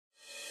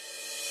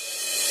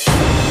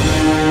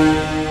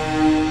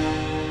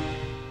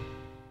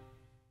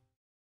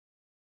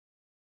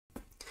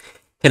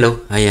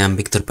Hello, I am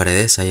Víctor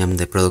Paredes, I am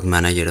the Product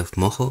Manager of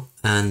Moho,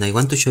 and I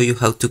want to show you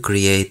how to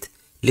create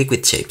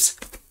liquid shapes.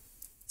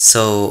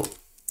 So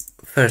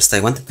first I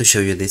wanted to show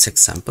you this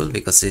example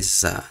because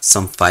this is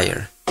some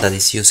fire that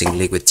is using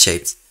liquid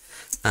shapes.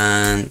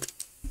 And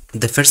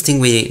the first thing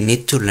we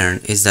need to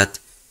learn is that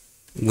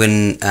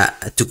when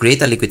to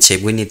create a liquid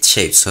shape we need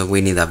shapes, so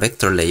we need a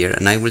vector layer,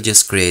 and I will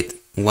just create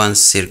one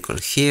circle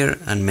here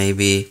and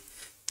maybe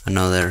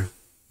another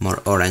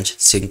more orange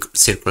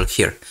circle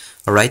here.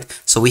 Alright,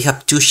 so we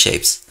have two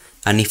shapes,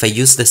 and if I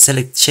use the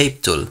select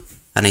shape tool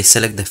and I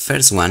select the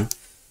first one,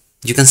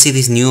 you can see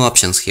these new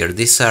options here.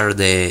 These are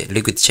the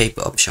liquid shape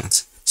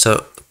options.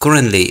 So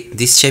currently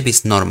this shape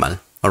is normal,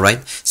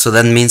 alright, so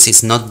that means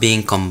it's not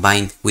being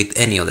combined with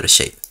any other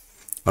shape,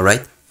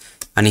 alright.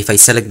 And if I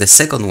select the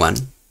second one,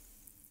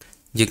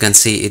 you can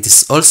see it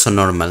is also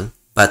normal,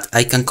 but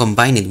I can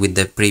combine it with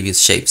the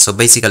previous shape. So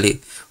basically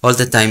all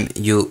the time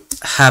you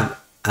have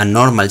a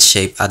normal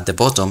shape at the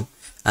bottom,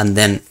 and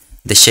then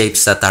the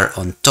shapes that are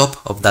on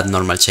top of that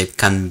normal shape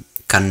can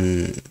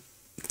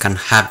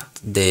have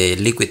the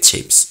liquid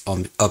shapes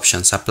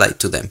options applied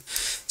to them.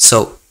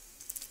 So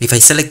if I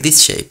select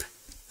this shape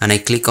and I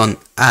click on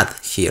add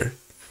here,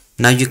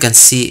 now you can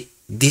see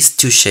these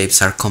two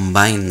shapes are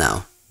combined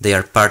now. They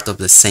are part of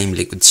the same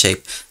liquid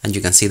shape, and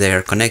you can see they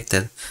are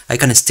connected. I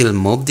can still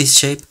move this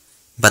shape,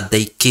 but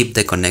they keep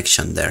the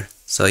connection there.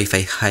 So if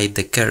I hide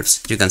the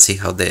curves, you can see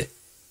how the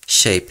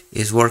shape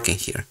is working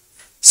here.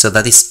 So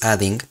that is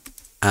adding.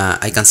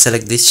 I can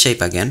select this shape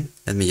again.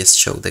 Let me just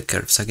show the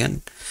curves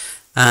again,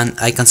 and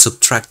I can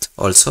subtract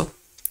also.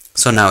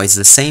 So now it's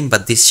the same,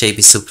 but this shape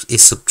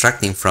is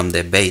subtracting from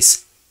the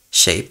base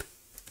shape.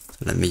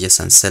 So let me just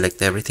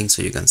unselect everything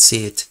so you can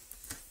see it.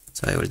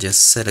 So I will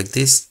just select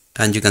this,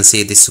 and you can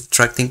see it is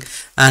subtracting.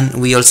 And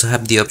we also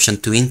have the option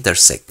to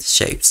intersect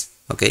shapes.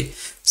 Okay,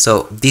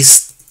 so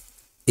this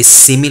is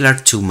similar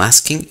to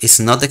masking.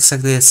 It's not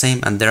exactly the same,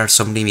 and there are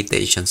some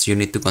limitations you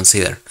need to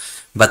consider.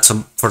 But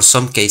for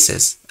some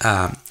cases,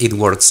 it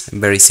works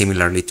very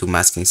similarly to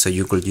masking, so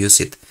you could use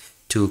it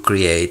to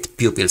create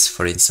pupils,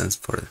 for instance,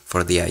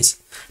 for the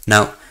eyes.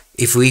 Now,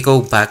 if we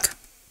go back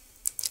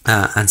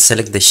and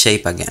select the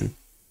shape again,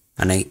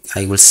 and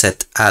I will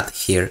set add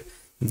here,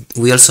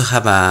 we also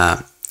have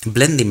a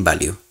blending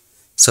value.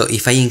 So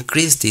if I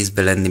increase this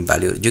blending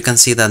value, you can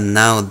see that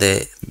now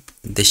the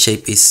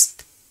shape is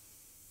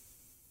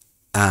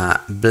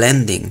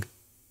blending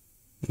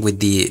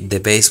with the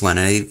base one,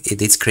 and it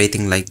is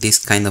creating like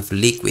this kind of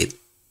liquid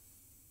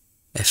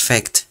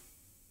effect.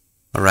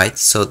 Alright,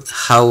 so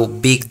how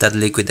big that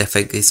liquid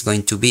effect is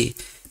going to be,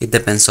 it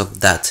depends on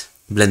that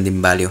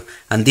blending value.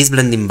 And this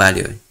blending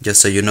value, just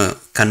so you know,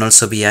 can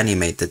also be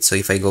animated. So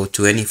if I go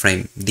to any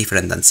frame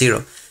different than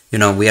 0, you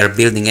know, we are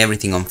building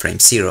everything on frame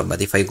 0,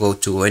 but if I go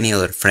to any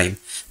other frame,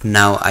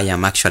 now I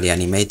am actually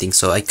animating,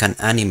 so I can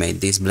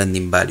animate this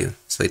blending value.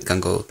 So it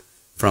can go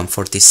from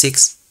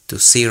 46 to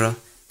 0,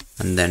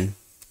 and then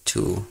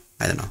to,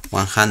 I don't know,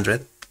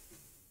 100.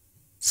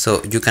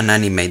 So you can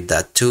animate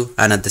that too,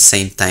 and at the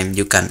same time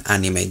you can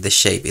animate the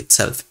shape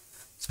itself.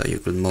 So you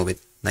could move it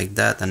like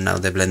that, and now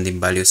the blending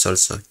value is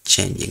also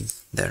changing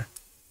there.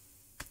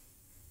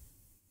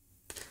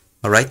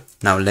 Alright,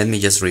 now let me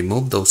just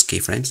remove those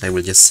keyframes. I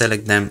will just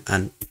select them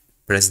and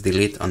press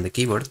delete on the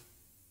keyboard.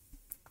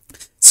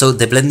 So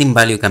the blending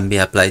value can be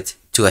applied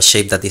to a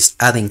shape that is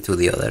adding to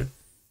the other,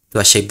 to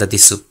a shape that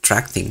is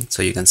subtracting.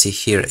 So you can see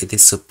here it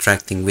is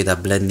subtracting with a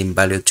blending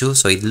value too,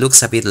 so it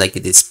looks a bit like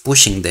it is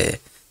pushing the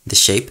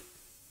shape,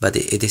 but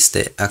it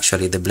is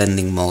actually the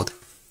blending mode,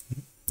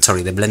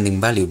 sorry, the blending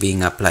value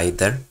being applied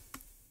there.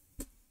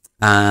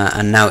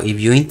 And now if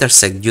you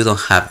intersect, you don't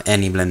have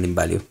any blending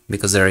value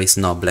because there is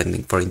no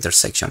blending for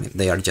intersection,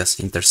 they are just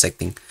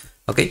intersecting.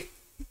 Okay,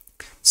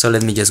 so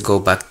let me just go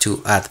back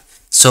to add.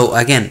 So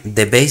again,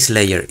 the base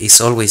layer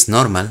is always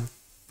normal,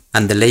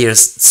 and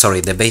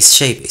the base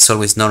shape is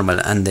always normal,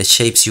 and the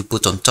shapes you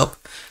put on top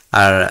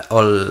are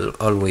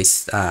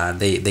always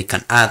they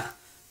can add,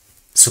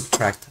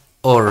 subtract,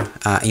 or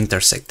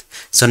intersect.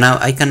 So now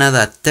I can add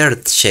a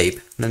third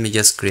shape. Let me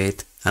just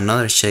create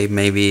another shape.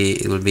 Maybe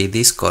it will be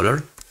this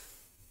color.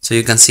 So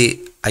you can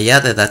see I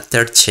added a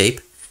third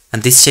shape,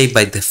 and this shape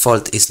by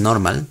default is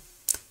normal,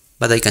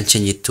 but I can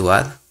change it to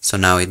add. So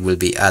now it will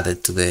be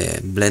added to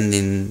the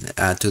blending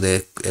to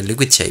the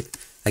liquid shape.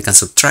 I can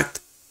subtract,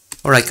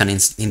 or I can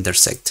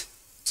intersect.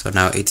 So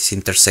now it is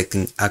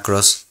intersecting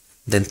across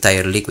the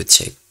entire liquid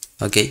shape.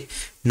 Okay,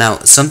 now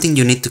something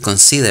you need to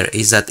consider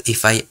is that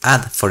if I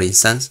add, for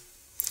instance,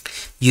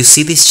 you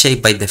see this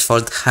shape by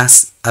default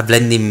has a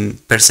blending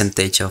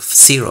percentage of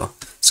 0.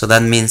 So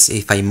that means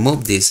if I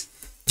move this,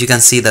 you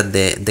can see that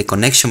the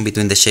connection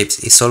between the shapes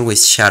is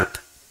always sharp.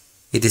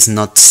 It is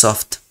not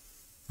soft.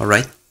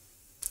 Alright,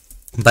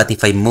 but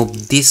if I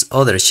move this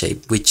other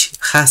shape, which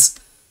has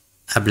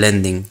a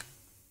blending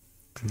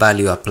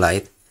value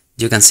applied,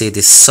 you can see it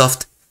is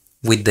soft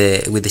with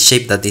the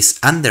shape that is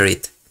under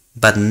it,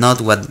 but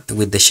not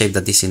with the shape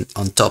that is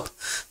on top.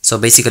 So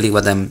basically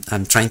what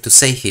I'm trying to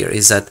say here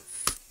is that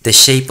the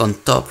shape on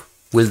top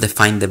will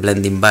define the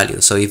blending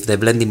value. So if the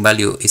blending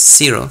value is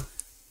 0,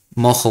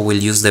 Moho will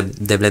use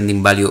the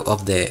blending value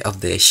of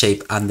the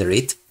shape under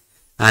it,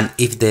 and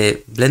if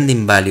the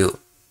blending value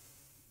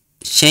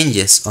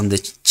changes on the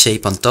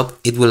shape on top,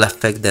 it will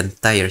affect the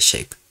entire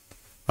shape.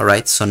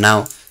 Alright, so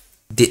now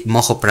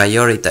Moho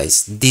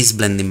prioritize this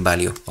blending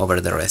value over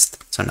the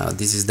rest. So now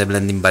this is the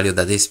blending value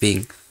that is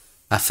being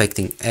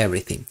affecting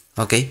everything.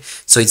 Okay,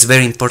 so it's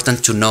very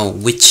important to know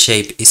which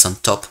shape is on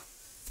top,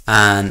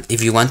 and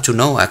if you want to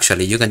know,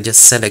 actually you can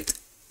just select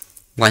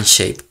one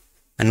shape,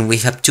 and we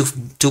have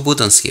two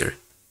buttons here.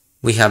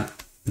 We have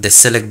the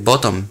select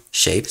bottom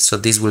shape, so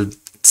this will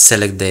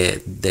select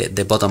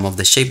the bottom of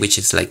the shape, which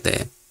is like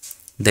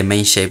the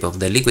main shape of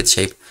the liquid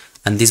shape,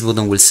 and this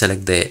button will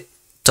select the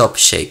top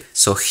shape.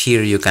 So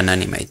here you can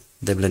animate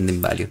the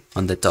blending value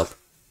on the top.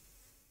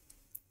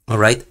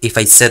 Alright, if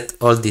I set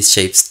all these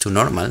shapes to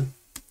normal,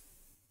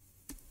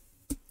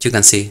 you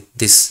can see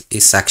this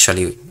is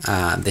actually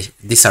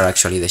these are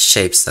actually the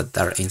shapes that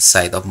are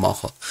inside of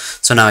Moho.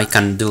 So now I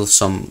can do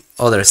some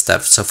other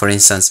stuff. So for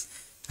instance,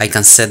 I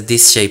can set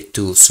this shape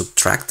to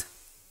subtract,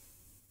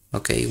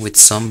 okay, with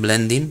some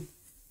blending,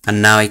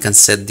 and now I can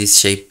set this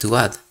shape to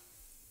add.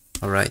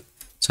 Alright,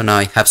 so now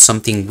I have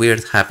something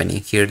weird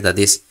happening here, that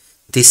is,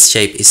 this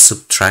shape is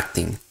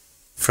subtracting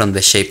from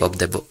the shape of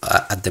the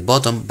at the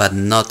bottom, but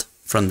not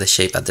from the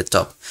shape at the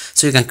top.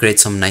 So you can create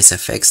some nice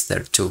effects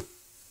there too.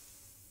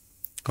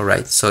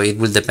 Alright, so it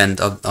will depend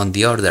on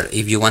the order.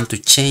 If you want to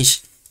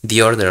change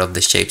the order of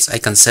the shapes, I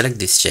can select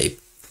this shape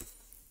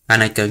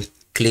and I can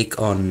click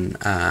on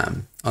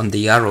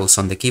the arrows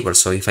on the keyboard.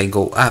 So if I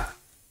go up,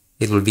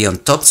 it will be on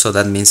top, so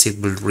that means it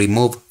will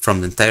remove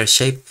from the entire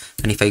shape,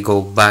 and if I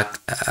go back,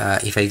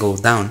 if I go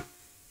down,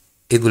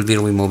 it will be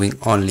removing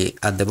only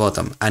at the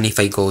bottom, and if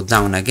I go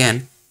down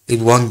again, it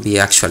won't be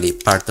actually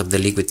part of the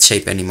liquid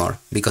shape anymore,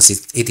 because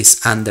it is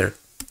under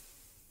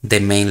the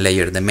main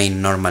layer, the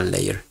main normal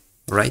layer.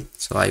 Right,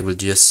 so I will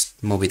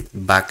just move it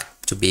back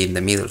to be in the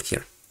middle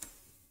here.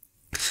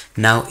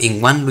 Now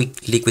in one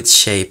liquid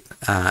shape,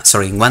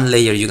 in one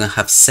layer you can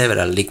have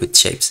several liquid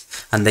shapes,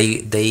 and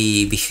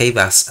they behave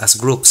as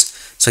groups.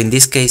 So in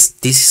this case,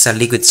 this is a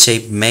liquid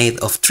shape made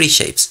of 3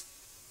 shapes.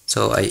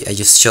 So I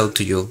just showed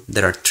to you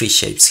there are 3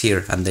 shapes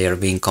here, and they are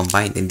being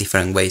combined in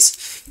different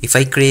ways. If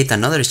I create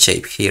another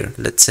shape here,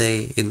 let's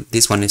say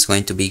this one is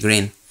going to be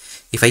green.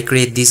 If I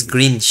create this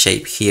green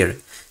shape here,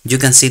 you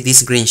can see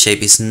this green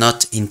shape is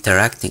not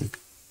interacting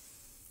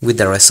with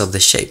the rest of the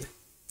shape,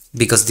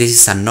 because this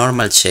is a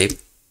normal shape,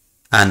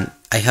 and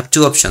I have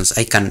 2 options.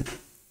 I can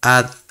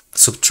add,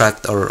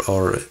 subtract,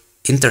 or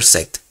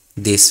intersect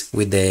this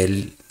with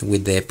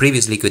the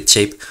previous liquid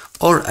shape,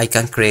 or I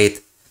can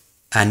create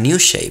a new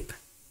shape.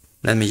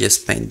 Let me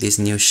just paint this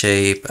new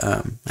shape,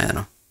 I don't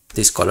know,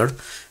 this color.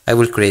 I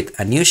will create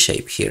a new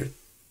shape here,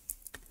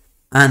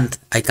 and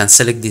I can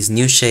select this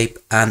new shape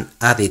and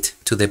add it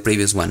to the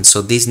previous one.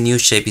 So this new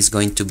shape is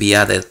going to be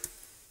added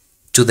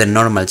to the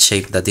normal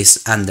shape that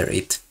is under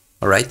it.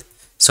 Alright,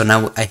 so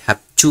now I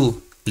have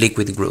 2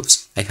 liquid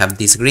groups. I have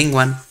this green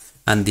one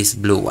and this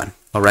blue one.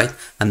 Alright,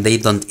 and they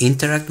don't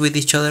interact with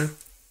each other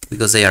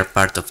because they are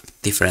part of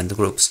different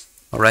groups.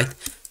 Alright,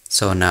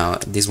 so now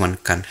this one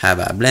can have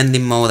a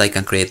blending mode. I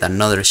can create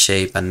another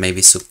shape and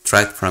maybe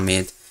subtract from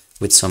it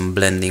with some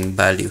blending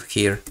value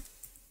here.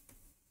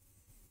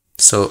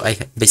 So I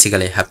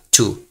basically have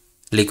 2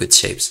 liquid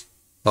shapes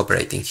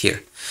operating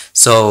here.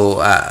 So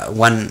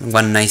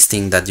one nice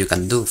thing that you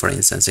can do, for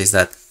instance, is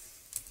that,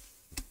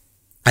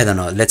 I don't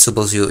know, let's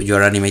suppose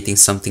you're animating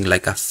something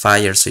like a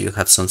fire, so you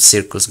have some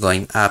circles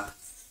going up,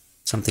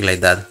 something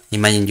like that.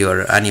 Imagine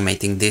you're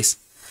animating this,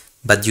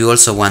 but you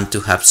also want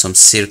to have some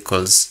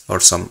circles or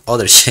some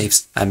other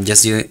shapes. I'm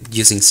just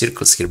using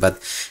circles here, but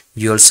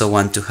you also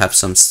want to have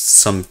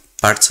some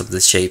parts of the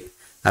shape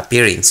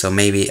appearing. So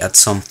maybe at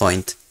some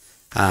point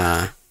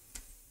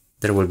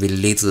there will be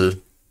little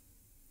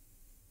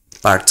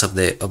parts of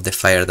the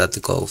fire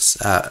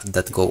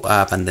that go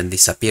up and then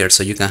disappear.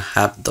 So you can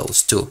have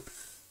those too.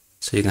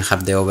 So you can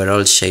have the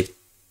overall shape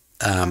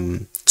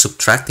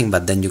subtracting,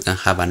 but then you can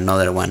have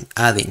another one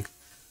adding.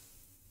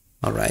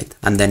 Alright,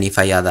 and then if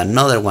I add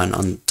another one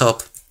on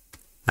top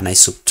and I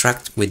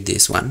subtract with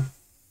this one,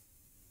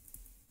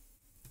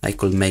 I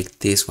could make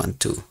this one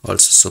too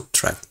also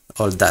subtract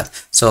all that.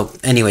 So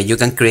anyway, you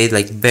can create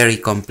like very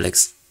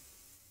complex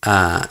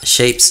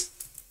shapes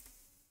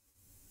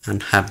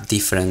and have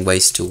different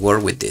ways to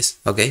work with this.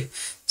 Okay,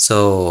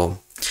 so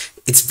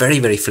it's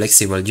very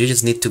flexible. You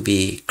just need to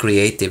be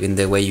creative in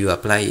the way you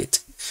apply it.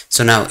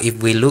 So now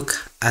if we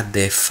look at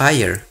the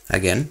fire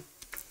again,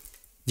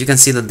 you can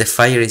see that the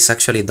fire is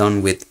actually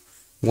done with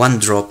one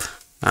drop.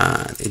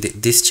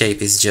 This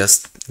shape is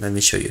just, let me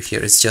show you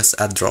here, it's just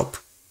a drop,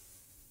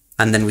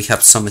 and then we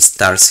have some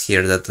stars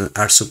here that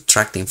are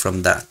subtracting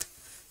from that.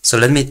 So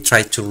let me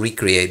try to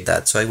recreate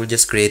that. So I will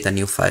just create a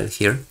new file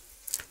here,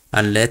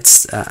 and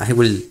I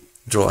will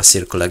draw a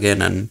circle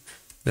again, and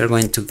we're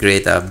going to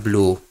create a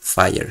blue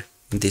fire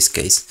in this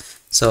case.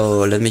 So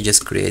let me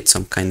just create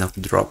some kind of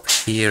drop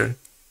here.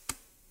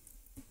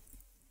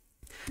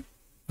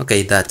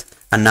 Okay, that.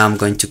 And now I'm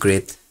going to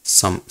create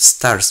some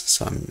stars.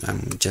 So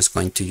I'm just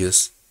going to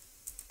use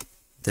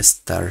the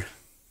star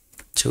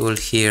tool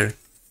here,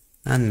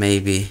 and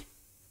maybe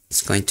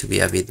it's going to be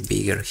a bit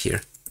bigger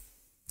here.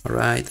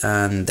 Alright,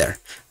 and there.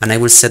 And I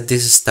will set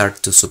this star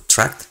to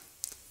subtract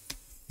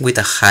with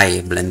a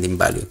high blending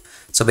value.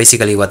 So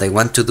basically what I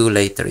want to do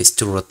later is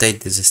to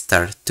rotate this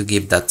star to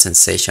give that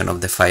sensation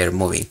of the fire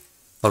moving.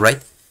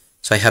 Alright,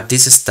 so I have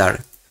this star,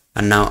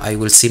 and now I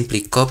will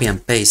simply copy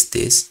and paste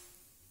this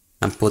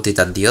and put it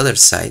at the other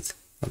side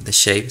of the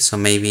shape. So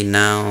maybe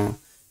now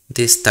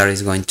this star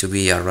is going to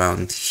be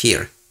around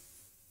here.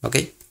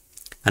 Okay,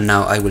 and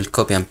now I will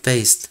copy and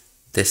paste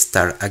the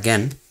star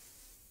again,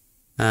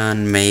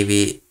 and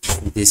maybe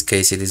in this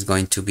case it is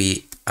going to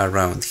be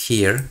around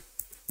here,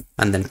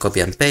 and then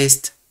copy and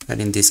paste,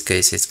 and in this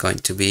case it's going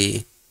to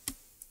be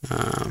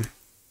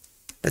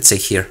let's say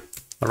here.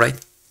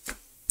 Alright,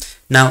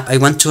 now I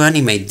want to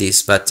animate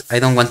this, but I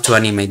don't want to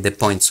animate the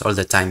points all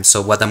the time.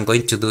 So what I'm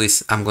going to do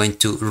is I'm going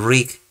to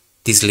rig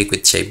this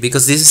liquid shape,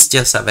 because this is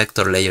just a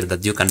vector layer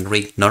that you can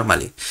rig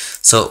normally.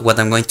 So what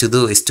I'm going to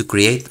do is to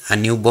create a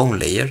new bone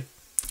layer.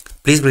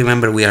 Please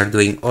remember we are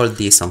doing all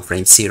this on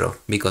frame 0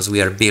 because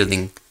we are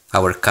building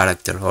our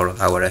character or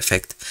our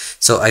effect.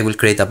 So I will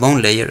create a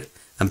bone layer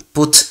and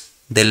put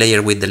the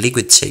layer with the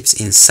liquid shapes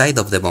inside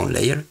of the bone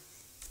layer.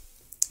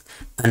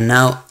 And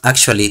now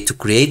actually to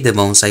create the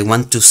bones I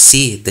want to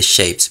see the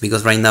shapes,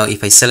 because right now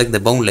if I select the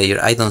bone layer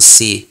I don't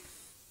see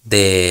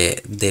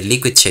the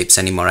liquid shapes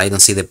anymore, I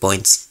don't see the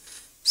points.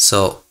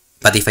 So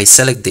but if I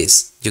select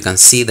this you can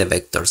see the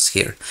vectors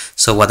here.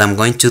 So what I'm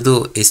going to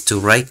do is to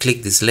right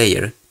click this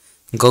layer,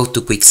 go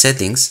to quick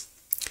settings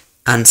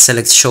and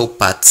select show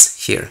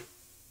paths here.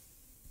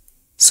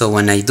 So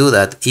when I do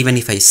that, even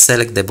if I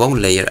select the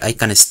bone layer, I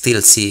can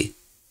still see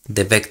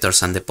the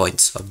vectors and the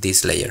points of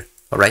this layer.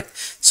 Alright,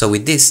 so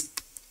with this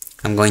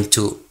I'm going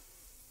to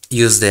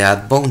use the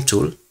add bone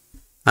tool,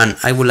 and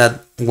I will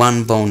add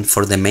one bone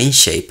for the main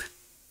shape.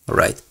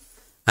 Alright,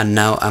 and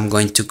now I'm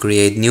going to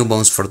create new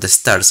bones for the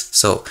stars.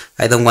 So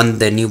I don't want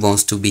the new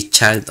bones to be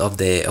child of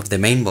the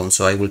main bone,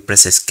 so I will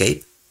press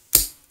escape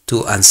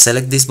to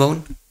unselect this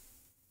bone,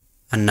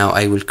 and now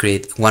I will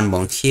create one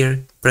bone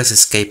here, press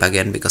escape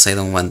again because I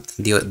don't want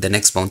the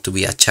next bone to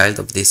be a child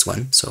of this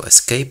one. So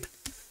escape,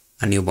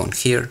 a new bone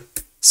here,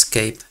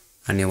 escape,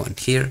 a new one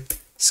here,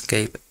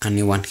 escape, a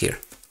new one here.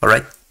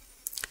 Alright,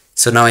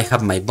 so now I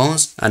have my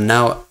bones, and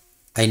now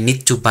I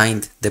need to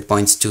bind the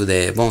points to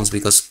the bones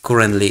because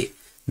currently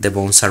the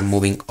bones are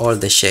moving all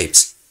the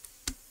shapes.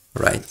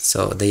 Right,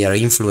 so they are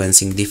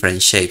influencing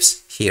different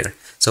shapes here.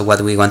 So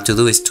what we want to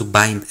do is to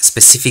bind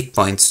specific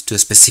points to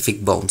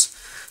specific bones.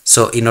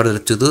 So in order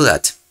to do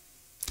that,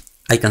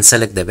 I can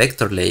select the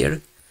vector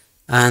layer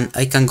and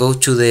I can go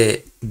to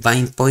the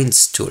bind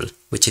points tool,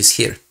 which is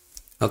here.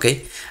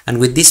 Okay, and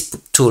with this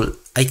tool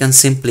I can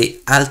simply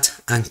alt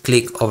and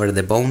click over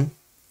the bone,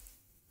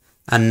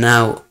 and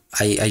now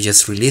I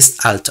just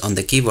released alt on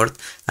the keyboard,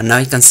 and now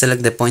I can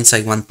select the points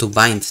I want to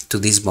bind to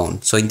this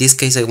bone. So in this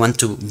case I want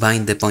to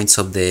bind the points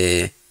of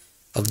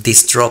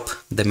this drop,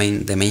 the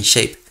main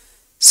shape.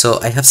 So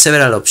I have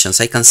several options.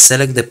 I can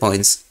select the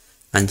points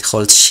and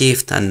hold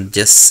shift and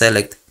just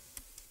select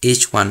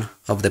each one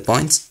of the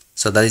points.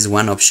 So that is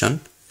one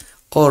option.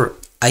 Or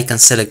I can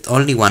select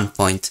only one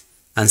point,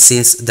 and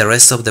since the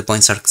rest of the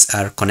points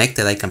are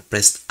connected, I can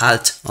press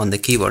alt on the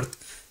keyboard,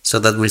 so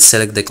that will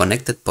select the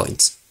connected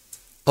points.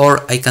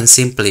 Or I can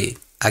simply,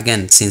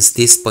 again, since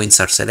these points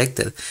are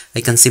selected,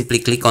 I can simply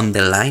click on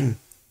the line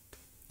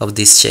of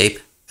this shape,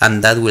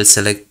 and that will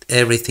select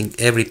everything,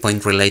 every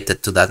point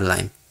related to that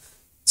line.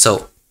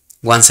 So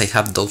once I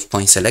have those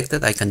points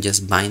selected, I can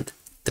just bind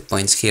the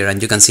points here,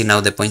 and you can see now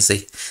the points,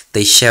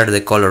 they share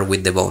the color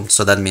with the bone,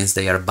 so that means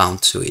they are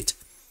bound to it.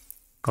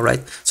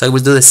 Alright, so I will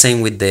do the same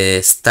with the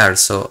star.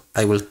 So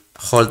I will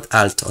hold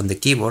alt on the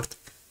keyboard,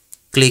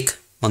 click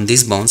on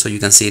this bone, so you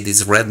can see it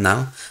is red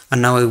now,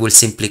 and now I will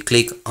simply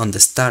click on the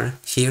star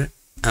here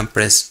and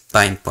press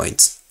bind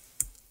points.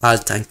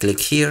 Alt and click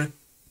here,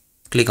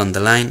 click on the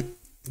line,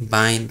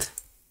 bind,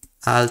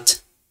 alt,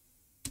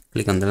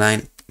 click on the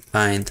line,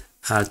 bind,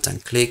 alt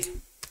and click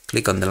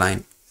on the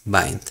line,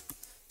 bind.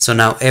 So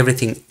now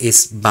everything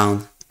is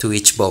bound to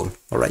each bone.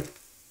 Alright,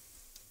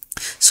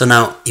 so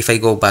now if I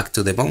go back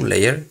to the bone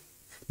layer,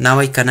 now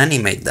I can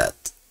animate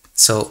that.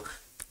 So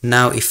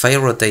now if I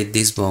rotate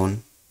this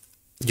bone,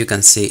 you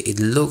can see it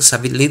looks a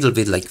little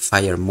bit like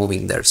fire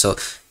moving there. So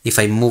if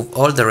I move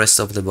all the rest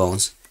of the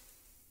bones,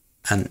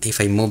 and if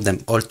I move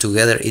them all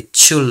together, it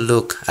should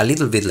look a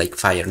little bit like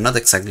fire. Not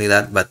exactly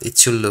that, but it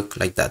should look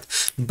like that.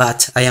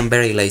 But I am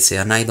very lazy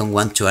and I don't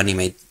want to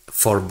animate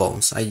 4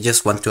 bones. I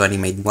just want to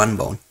animate one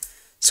bone.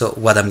 So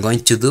what I'm going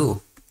to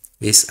do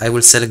is I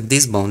will select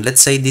this bone.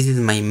 Let's say this is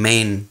my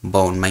main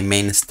bone, my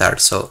main star.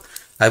 So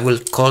I will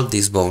call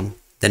this bone,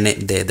 the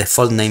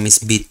default name is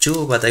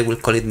B2, but I will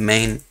call it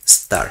main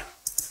star.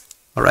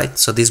 Alright,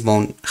 so this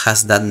bone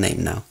has that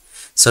name now.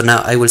 So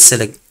now I will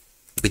select,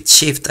 with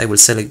shift, I will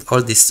select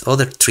all these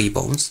other 3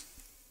 bones.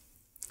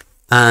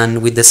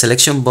 And with the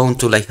selection bone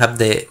tool, I have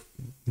the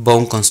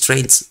bone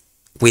constraints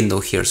window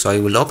here, so I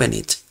will open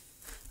it.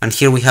 And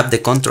here we have the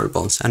control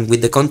bones, and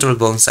with the control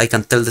bones I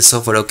can tell the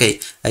software, okay,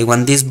 I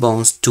want these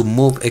bones to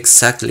move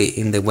exactly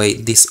in the way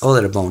this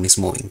other bone is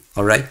moving,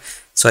 alright?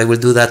 So I will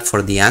do that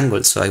for the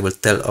angle, so I will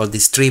tell all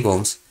these 3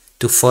 bones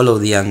to follow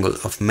the angle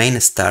of main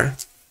star.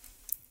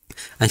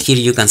 And here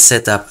you can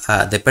set up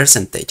the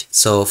percentage.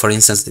 So for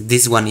instance,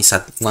 this one is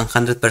at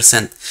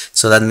 100%,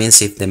 so that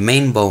means if the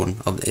main bone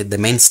of the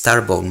main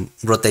star bone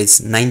rotates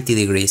 90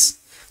 degrees,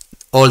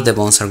 all the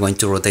bones are going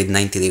to rotate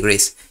 90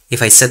 degrees.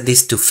 If I set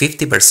this to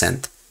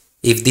 50%,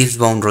 if this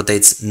bone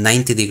rotates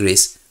 90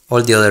 degrees,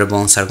 all the other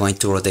bones are going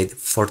to rotate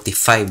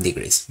 45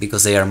 degrees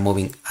because they are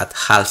moving at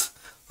half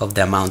of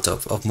the amount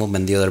of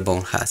movement the other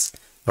bone has.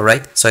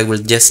 Alright, so I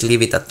will just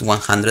leave it at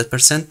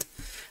 100%.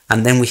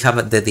 And then we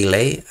have the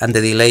delay, and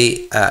the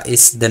delay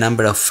is the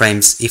number of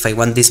frames. If I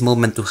want this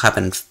movement to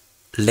happen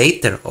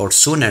later or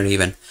sooner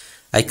even,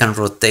 I can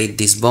rotate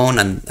this bone,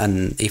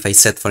 and if I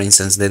set, for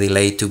instance, the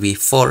delay to be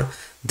 4,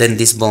 then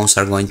these bones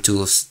are going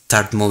to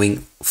start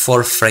moving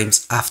 4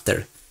 frames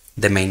after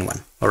the main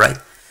one, alright?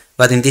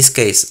 But in this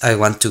case, I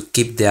want to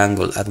keep the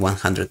angle at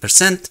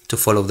 100% to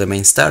follow the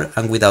main star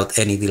and without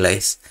any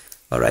delays,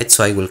 alright?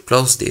 So I will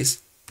close this.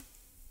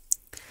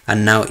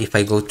 And now if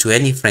I go to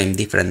any frame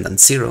different than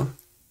 0,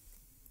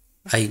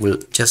 I will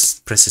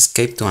just press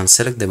escape to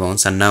unselect the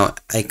bones, and now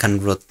I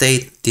can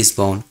rotate this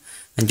bone,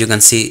 and you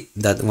can see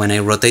that when I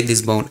rotate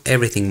this bone,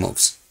 everything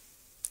moves,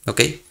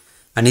 okay?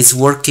 And it's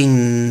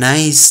working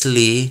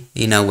nicely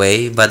in a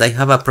way, but I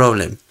have a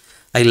problem.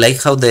 I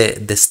like how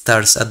the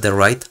stars at the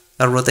right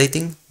are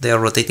rotating. They are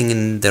rotating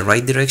in the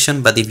right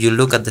direction, but if you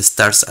look at the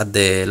stars at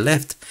the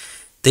left,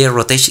 they are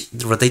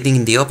rotating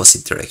in the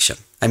opposite direction.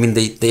 I mean,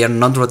 they are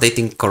not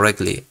rotating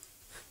correctly.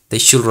 They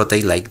should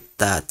rotate like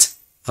that,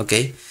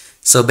 okay?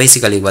 So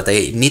basically what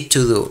I need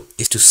to do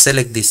is to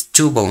select these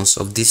 2 bones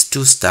of these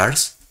 2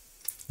 stars,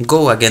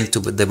 go again to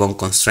the bone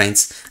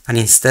constraints, and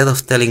instead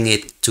of telling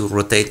it to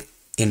rotate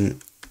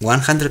in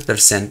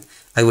 100%,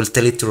 I will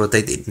tell it to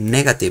rotate in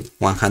negative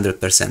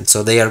 100%.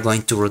 So they are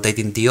going to rotate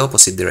in the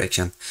opposite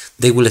direction.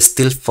 They will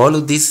still follow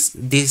this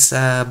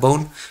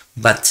bone,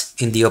 but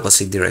in the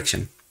opposite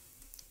direction.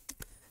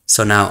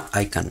 So now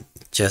I can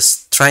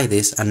just try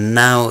this, and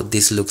now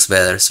this looks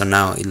better. So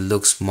now it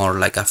looks more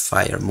like a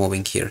fire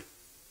moving here.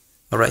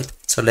 Alright,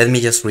 so let me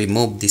just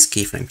remove this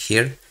keyframe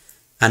here.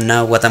 And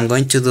now what I'm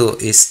going to do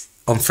is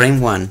on frame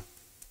 1,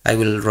 I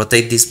will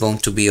rotate this bone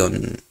to be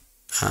on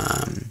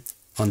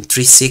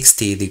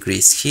 360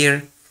 degrees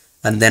here,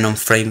 and then on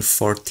frame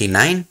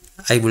 49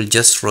 I will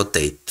just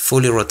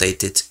fully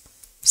rotate it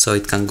so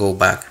it can go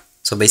back.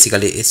 So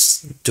basically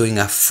it's doing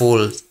a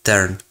full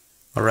turn,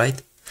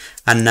 alright?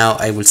 And now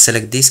I will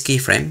select this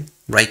keyframe,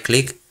 right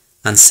click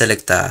and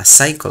select a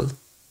cycle,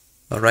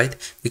 alright?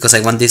 Because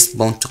I want this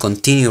bone to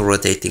continue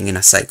rotating in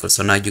a cycle.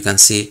 So now you can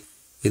see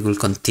it will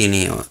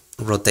continue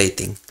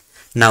rotating.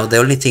 Now the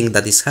only thing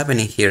that is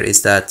happening here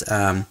is that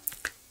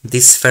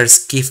this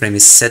first keyframe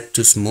is set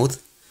to smooth.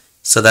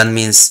 So that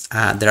means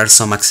there are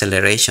some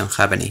acceleration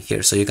happening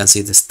here. So you can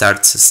see it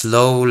starts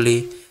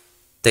slowly,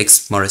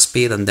 takes more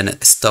speed, and then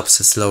it stops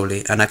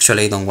slowly. And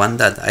actually I don't want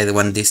that. I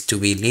want this to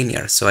be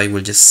linear. So I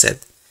will just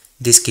set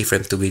this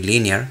keyframe to be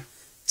linear.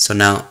 So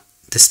now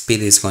the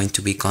speed is going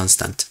to be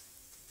constant.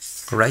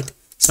 Alright.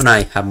 So now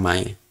I have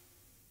my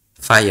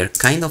fire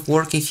kind of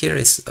working here.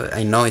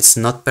 I know it's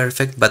not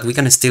perfect, but we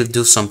can still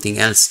do something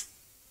else.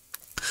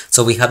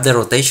 So we have the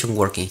rotation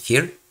working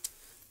here,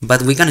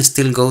 but we can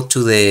still go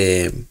to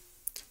the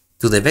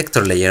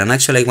vector layer. And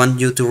actually I want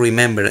you to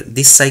remember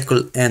this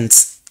cycle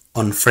ends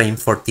on frame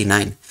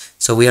 49.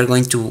 So we are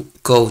going to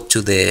go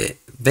to the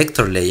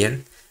vector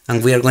layer,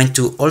 and we are going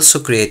to also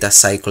create a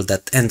cycle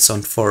that ends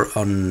on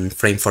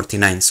frame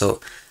 49. So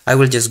I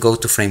will just go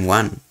to frame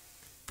 1,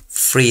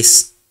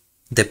 freeze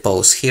the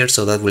pose here,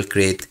 so that will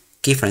create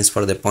keyframes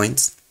for the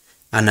points,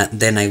 and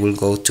then I will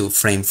go to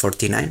frame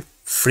 49,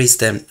 freeze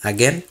them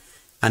again,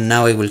 and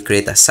now I will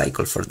create a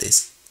cycle for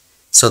this.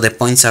 So the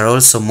points are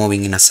also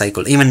moving in a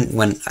cycle, even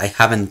when I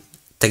haven't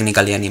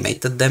technically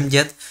animated them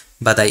yet,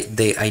 but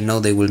I know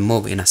they will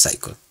move in a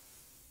cycle.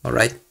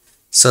 Alright,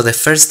 so the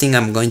first thing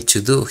I'm going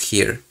to do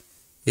here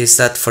is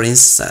that, for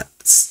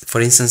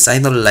instance, I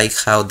don't like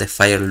how the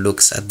fire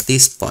looks at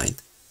this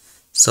point.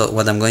 So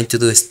what I'm going to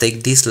do is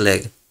take this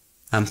leg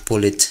and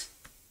pull it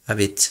a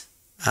bit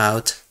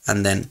out,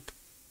 and then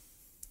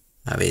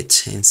a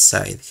bit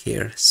inside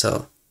here.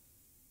 So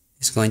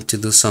it's going to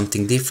do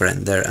something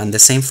different there. And the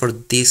same for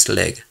this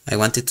leg. I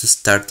want it to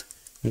start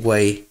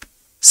way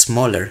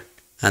smaller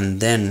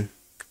and then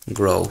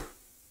grow.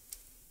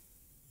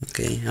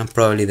 Okay, and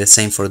probably the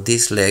same for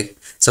this leg.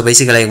 So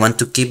basically I want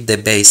to keep the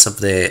base of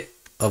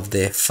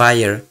the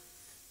fire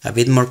a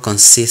bit more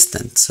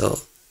consistent, so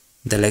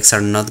the legs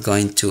are not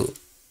going to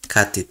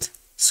cut it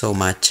so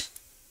much.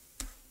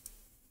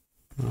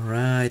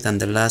 Alright, and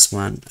the last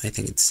one, I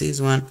think it's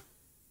this one,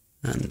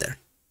 and there.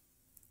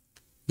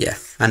 Yeah,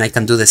 and I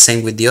can do the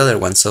same with the other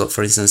one. So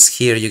for instance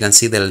here you can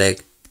see the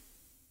leg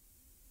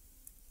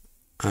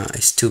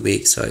is too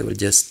big, so I will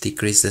just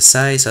decrease the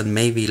size and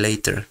maybe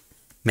later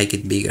make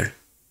it bigger.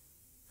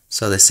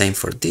 So the same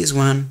for this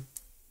one,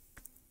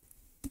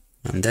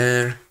 and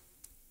there,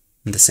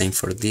 and the same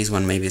for this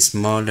one, maybe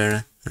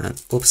smaller,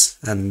 and oops,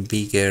 and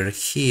bigger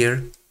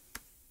here.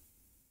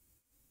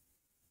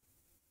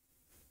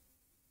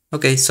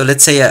 Okay, so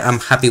let's say I'm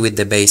happy with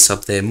the base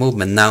of the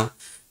movement. Now,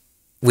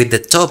 with the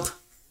top,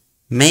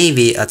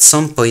 maybe at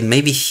some point,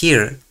 maybe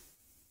here,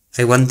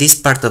 I want this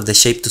part of the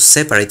shape to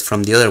separate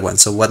from the other one.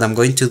 So what I'm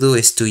going to do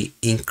is to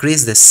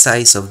increase the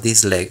size of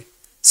this leg,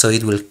 so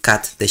it will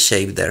cut the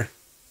shape there.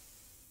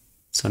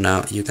 So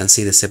now you can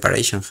see the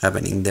separation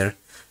happening there.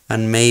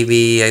 And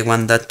maybe I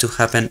want that to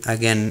happen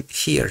again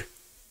here.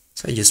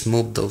 So I just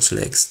move those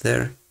legs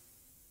there.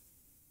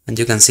 And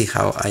you can see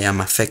how I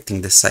am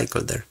affecting the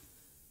cycle there.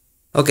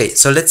 Okay,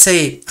 so let's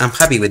say I'm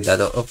happy with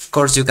that. Of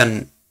course you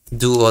can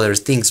do other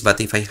things, but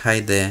if I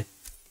hide the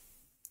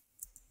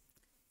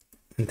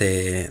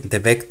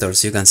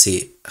vectors, you can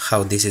see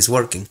how this is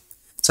working.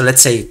 So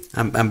let's say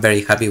I'm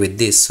very happy with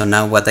this. So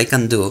now what I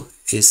can do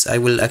is I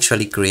will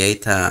actually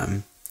create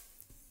a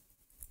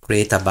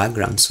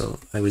background. So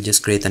I will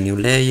just create a new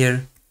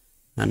layer,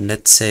 and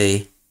let's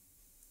say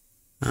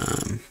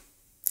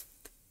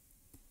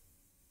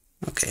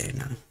okay,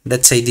 now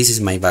let's say this is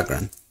my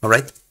background. All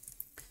right,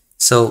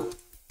 so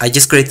I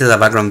just created a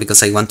background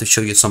because I want to show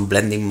you some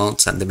blending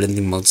modes, and the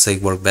blending modes, they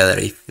work better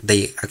if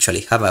they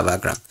actually have a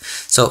background.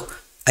 So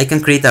I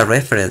can create a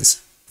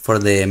reference for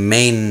the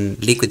main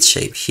liquid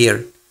shape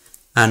here,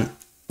 and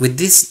with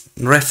this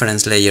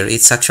reference layer,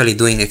 it's actually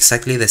doing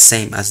exactly the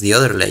same as the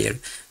other layer,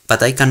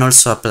 but I can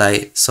also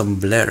apply some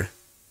blur.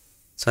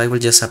 So I will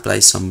just apply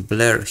some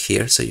blur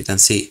here, so you can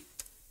see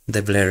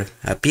the blur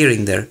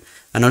appearing there.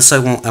 And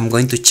also I'm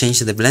going to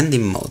change the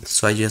blending mode.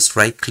 So I just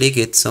right click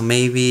it. So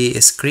maybe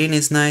a screen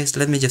is nice.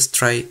 Let me just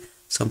try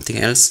something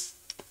else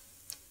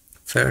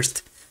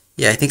first.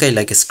 Yeah, I think I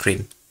like a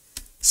screen.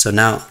 So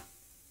now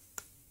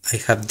I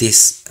have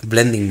this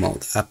blending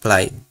mode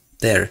applied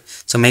there.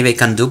 So maybe I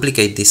can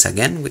duplicate this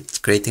again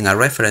with creating a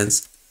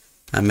reference.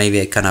 And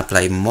maybe I can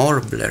apply more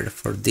blur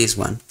for this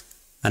one.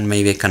 And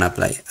maybe I can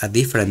apply a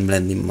different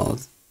blending mode.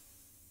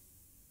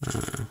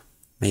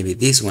 Maybe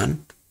this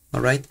one.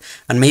 Alright,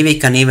 and maybe I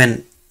can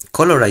even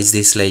colorize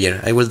this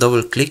layer. I will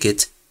double click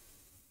it.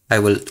 I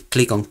will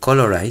click on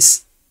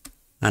colorize,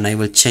 and I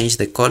will change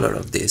the color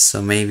of this.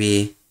 So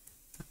maybe,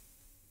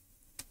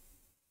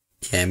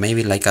 yeah,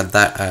 maybe like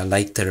a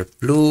lighter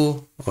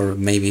blue, or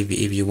maybe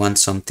if you want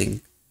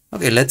something,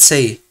 okay, let's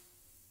say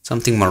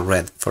something more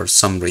red for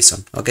some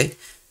reason. Okay,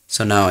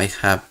 so now I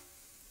have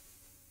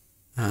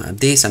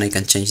this, and I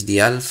can change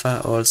the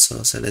alpha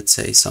also. So let's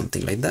say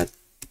something like that.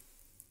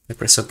 I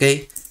press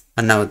OK.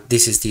 And now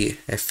this is the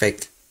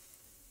effect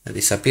that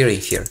is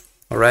appearing here.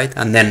 Alright,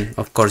 and then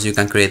of course you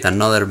can create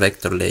another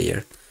vector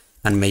layer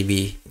and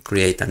maybe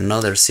create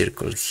another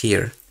circle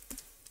here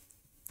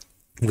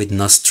with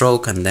no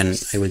stroke, and then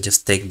I will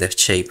just take the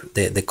shape,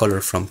 the color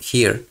from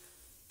here,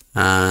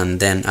 and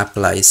then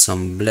apply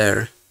some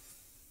blur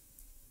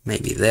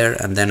maybe there,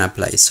 and then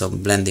apply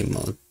some blending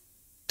mode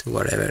to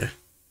whatever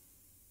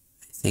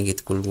I think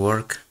it could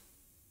work.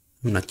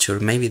 I'm not sure,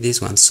 maybe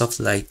this one, soft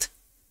light.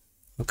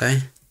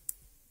 Okay.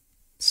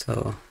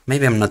 So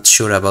maybe I'm not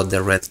sure about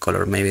the red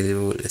color, maybe it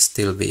will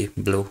still be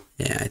blue.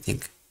 Yeah, I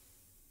think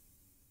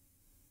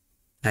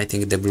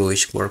the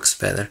bluish works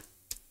better.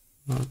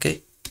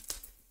 Okay,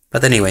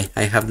 but anyway,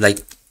 I have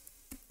like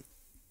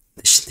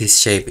this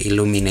shape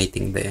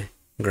illuminating the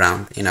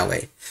ground in a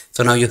way.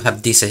 So now you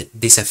have this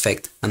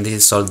effect, and this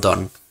is all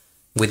done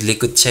with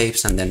liquid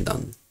shapes and then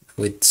done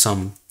with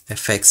some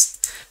effects.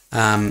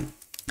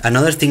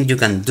 Another thing you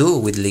can do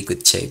with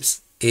liquid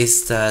shapes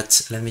is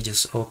that, let me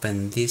just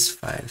open this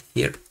file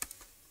here.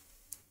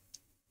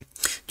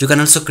 You can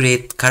also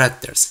create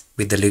characters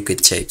with the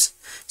liquid shapes.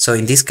 So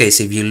in this case,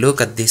 if you look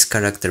at this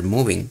character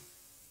moving,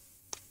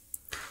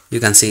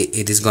 you can see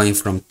it is going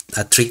from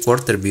a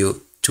 3/4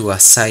 view to a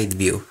side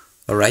view.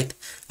 Alright,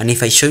 and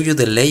if I show you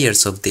the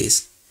layers of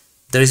this,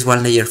 there is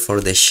one layer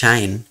for the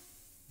shine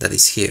that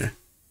is here.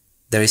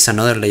 There is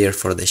another layer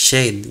for the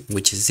shade,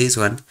 which is this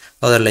one,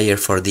 other layer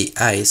for the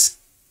eyes,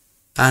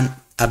 and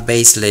a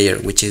base layer,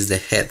 which is the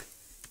head.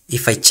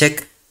 If I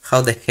check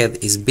how the head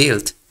is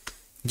built,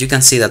 you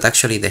can see that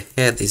actually the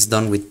head is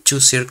done with 2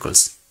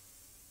 circles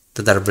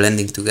that are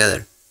blending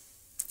together.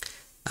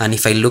 And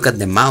if I look at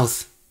the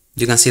mouth,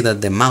 you can see that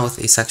the mouth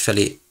is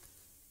actually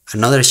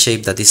another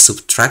shape that is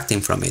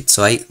subtracting from it.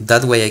 So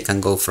that way I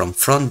can go from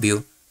front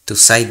view to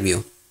side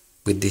view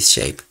with this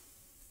shape.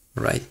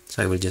 Right?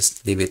 So I will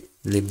just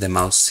leave the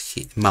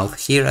mouth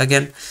here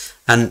again,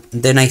 and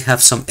then I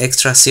have some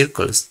extra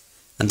circles.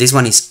 And this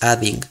one is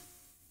adding.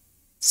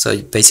 So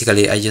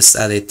basically I just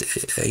added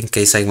in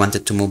case I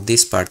wanted to move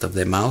this part of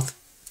the mouth.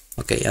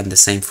 Okay, and the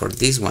same for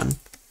this one.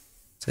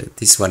 So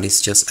this one is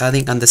just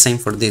adding, and the same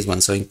for this one.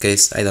 So in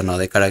case, I don't know,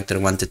 the character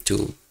wanted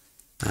to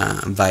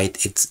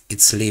bite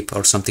its lip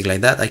or something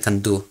like that, I can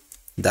do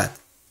that.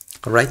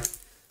 Alright?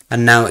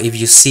 And now if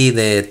you see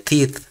the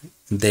teeth,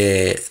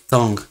 the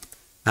tongue,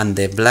 and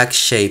the black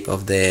shape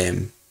of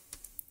the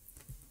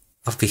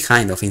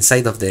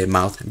inside of the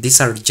mouth,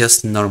 these are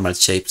just normal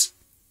shapes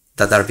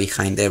that are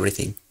behind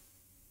everything.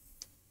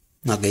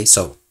 Okay,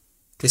 so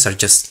these are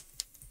just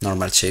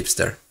normal shapes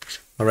there.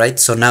 Alright,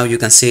 so now you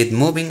can see it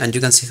moving and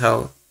you can see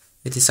how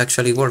it is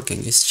actually working.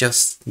 It's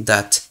just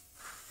that.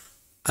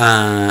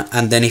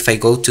 And then if I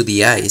go to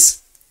the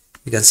eyes,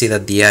 you can see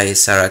that the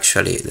eyes are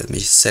actually, let me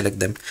just select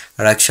them,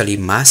 are actually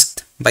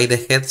masked by the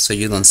head, so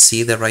you don't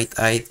see the right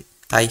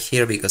eye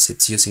here because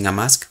it's using a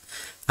mask.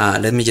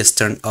 Let me just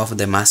turn off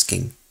the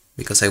masking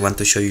because I want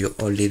to show you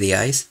only the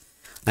eyes.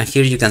 And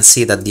here you can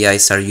see that the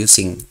eyes are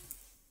using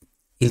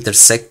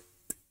Intersect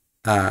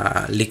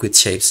liquid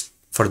shapes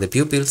for the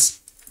pupils,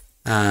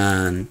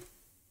 and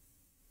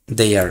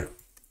they are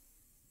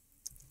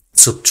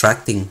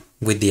subtracting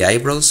with the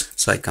eyebrows,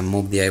 so I can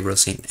move the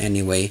eyebrows in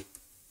any way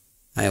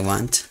I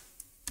want.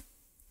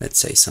 Let's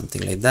say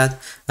something like that.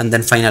 And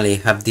then finally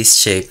I have this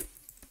shape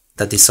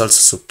that is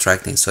also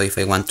subtracting, so if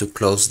I want to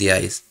close the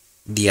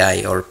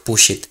eye or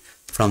push it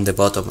from the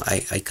bottom,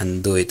 I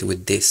can do it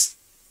with this.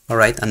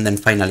 Alright, and then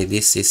finally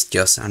this is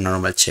just a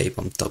normal shape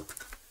on top.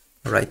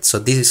 Alright, so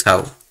this is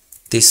how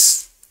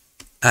these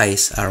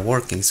eyes are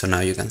working. So now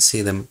you can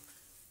see them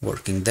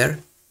working there.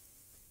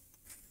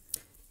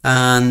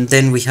 And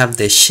then we have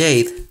the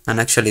shade, and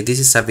actually this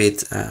is a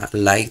bit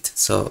light,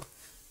 so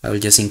I will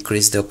just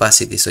increase the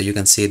opacity so you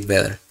can see it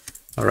better.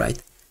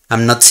 Alright,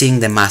 I'm not seeing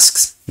the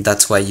masks,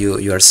 that's why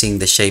you are seeing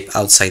the shape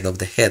outside of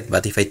the head,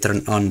 but if I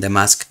turn on the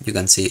mask, you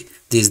can see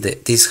this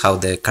is how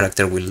the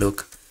character will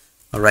look.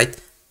 Alright,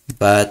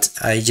 but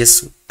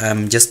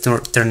I'm just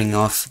turning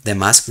off the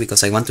mask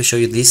because I want to show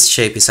you this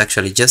shape is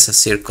actually just a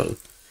circle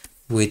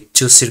with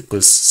two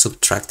circles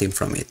subtracting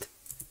from it.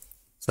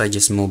 So I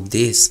just move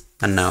this,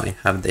 and now I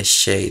have the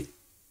shade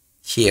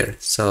here,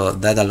 so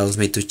that allows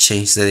me to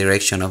change the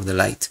direction of the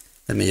light.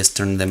 Let me just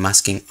turn the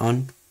masking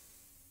on.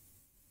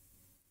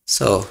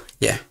 So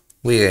yeah,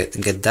 we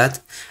get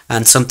that.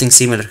 And something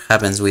similar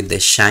happens with the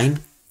shine.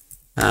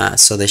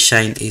 So the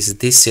shine is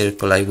this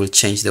circle. I will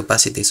change the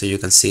opacity so you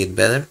can see it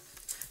better.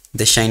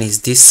 The shine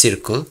is this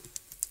circle,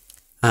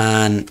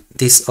 and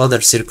these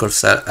other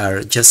circles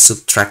are just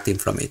subtracting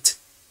from it.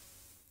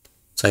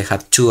 So I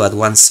have two at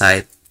one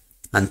side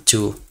and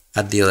two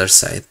at the other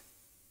side.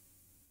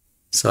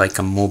 So I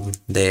can move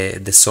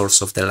the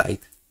source of the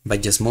light by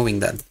just moving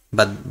that.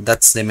 But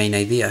that's the main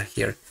idea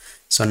here.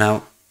 So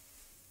now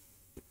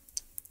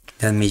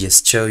let me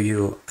just show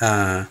you.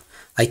 I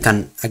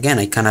can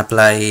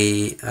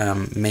apply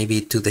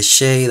maybe to the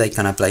shade, I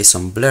can apply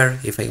some blur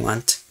if I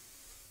want.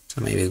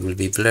 So maybe it will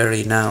be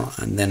blurry now,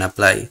 and then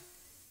apply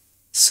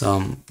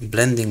some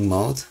blending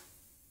mode.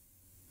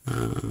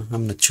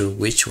 I'm not sure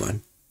which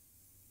one.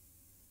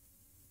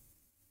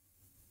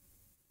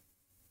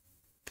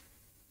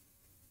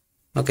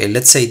 Okay,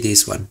 let's say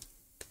this one.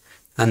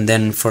 And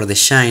then for the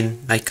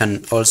shine, I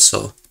can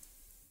also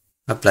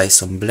apply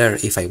some blur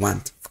if I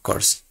want, of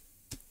course,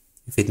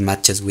 if it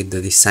matches with the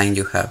design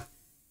you have.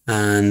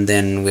 And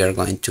then we are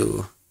going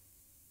to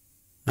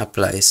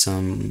apply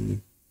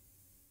some,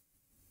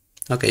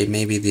 okay,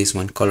 maybe this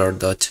one, color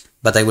dot,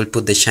 but I will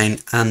put the shine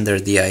under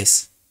the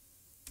eyes.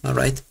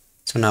 Alright,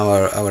 so now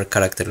our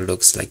character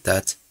looks like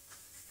that.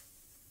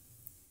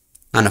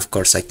 And of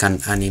course I can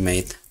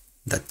animate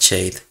that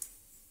shade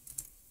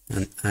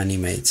and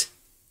animate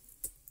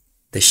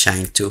the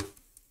shine too.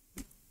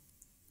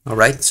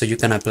 Alright, so you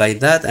can apply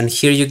that, and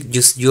here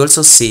you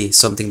also see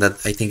something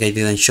that I think I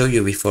didn't show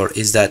you before,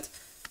 is that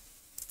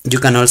you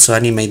can also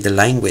animate the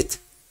line width,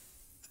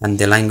 and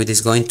the line width is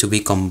going to be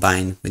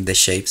combined with the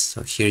shapes.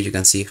 So here you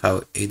can see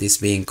how it is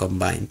being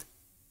combined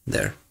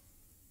there.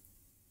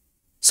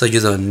 So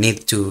you don't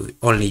need to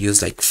only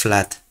use like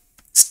flat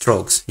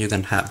strokes, you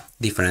can have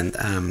different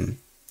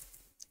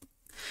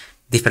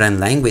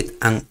line width.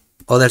 And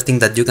other thing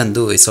that you can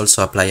do is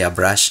also apply a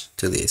brush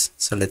to this.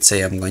 So let's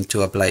say I'm going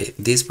to apply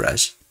this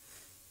brush,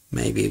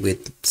 maybe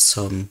with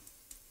some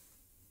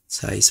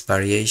size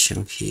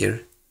variation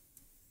here.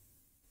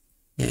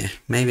 Yeah,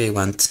 maybe I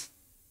want,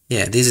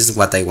 yeah, this is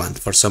what I want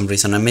for some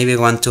reason, and maybe I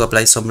want to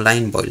apply some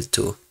line boil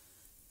too.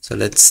 So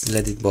let's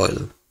let it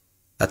boil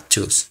at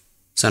 2.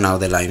 So now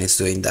the line is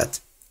doing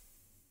that.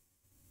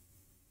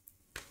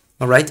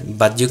 Alright,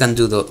 but you can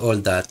do all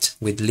that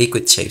with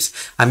liquid shapes.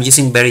 I'm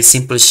using very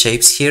simple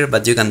shapes here,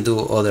 but you can do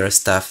other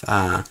stuff,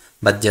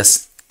 but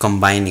just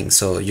combining.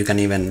 So you can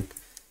even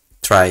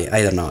try,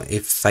 I don't know,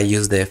 if I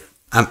use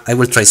I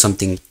will try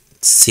something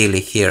silly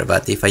here,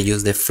 but if I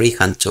use the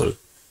freehand tool,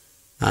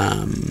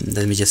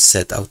 let me just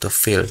set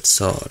autofill.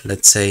 So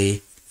let's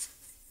say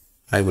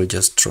I will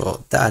just draw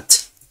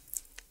that,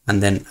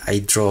 and then I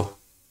draw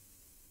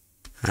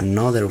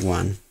another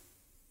one,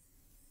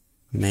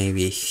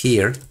 maybe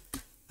here,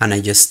 and I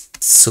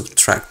just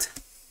subtract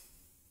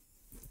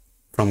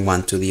from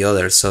one to the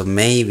other. So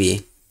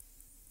maybe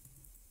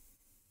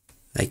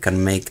I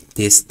can make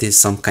this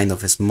some kind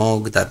of a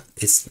smoke that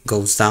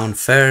goes down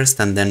first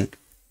and then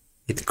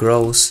it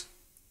grows.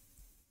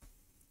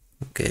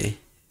 Okay,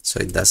 so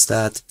it does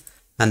that,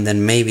 and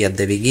then maybe at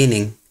the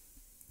beginning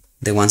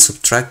the one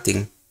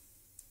subtracting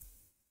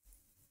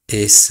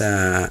is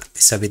a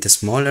bit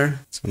smaller,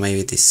 so maybe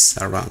it is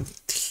around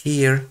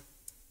here,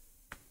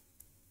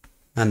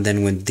 and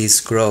then when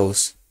this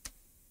grows,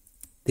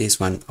 this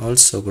one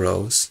also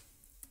grows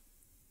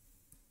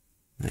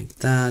like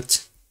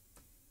that.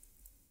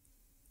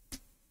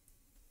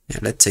 Yeah,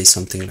 let's say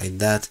something like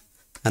that,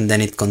 and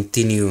then it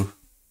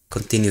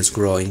continues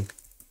growing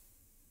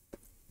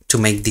to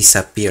make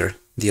disappear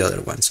the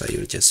other one. So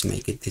you just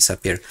make it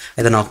disappear.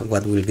 I don't know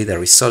what will be the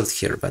result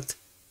here, but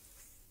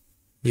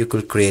you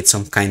could create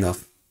some kind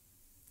of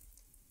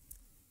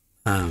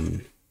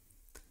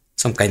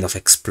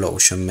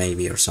explosion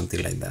maybe, or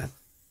something like that,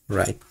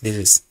 right?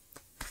 This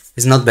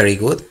is not very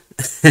good,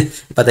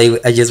 but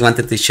I just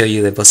wanted to show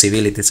you the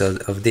possibilities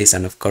of this,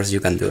 and of course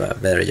you can do a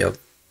better job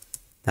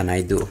than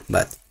I do,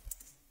 but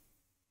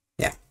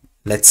yeah,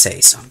 let's say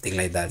something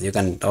like that. You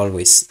can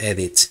always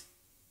edit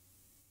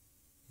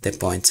the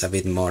points a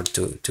bit more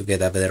to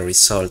get a better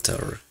result,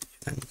 or you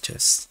can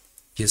just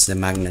use the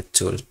magnet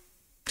tool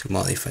to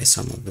modify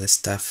some of the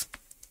stuff.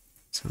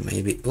 So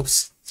maybe,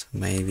 oops, so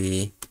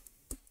maybe,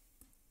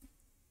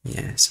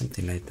 yeah,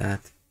 something like that.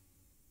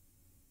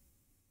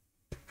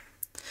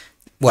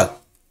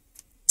 Well,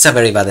 it's a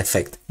very bad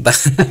effect, but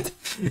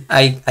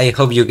I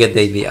hope you get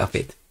the idea of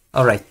it.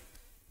 All right,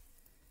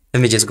 let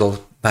me just go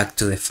back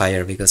to the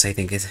fire because I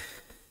think it,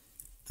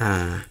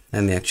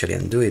 let me actually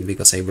undo it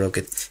because I broke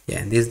it.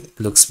 Yeah, this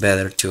looks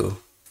better to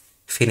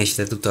finish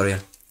the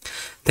tutorial.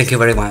 Thank you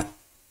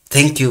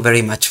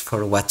very much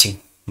for watching.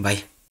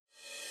 Bye.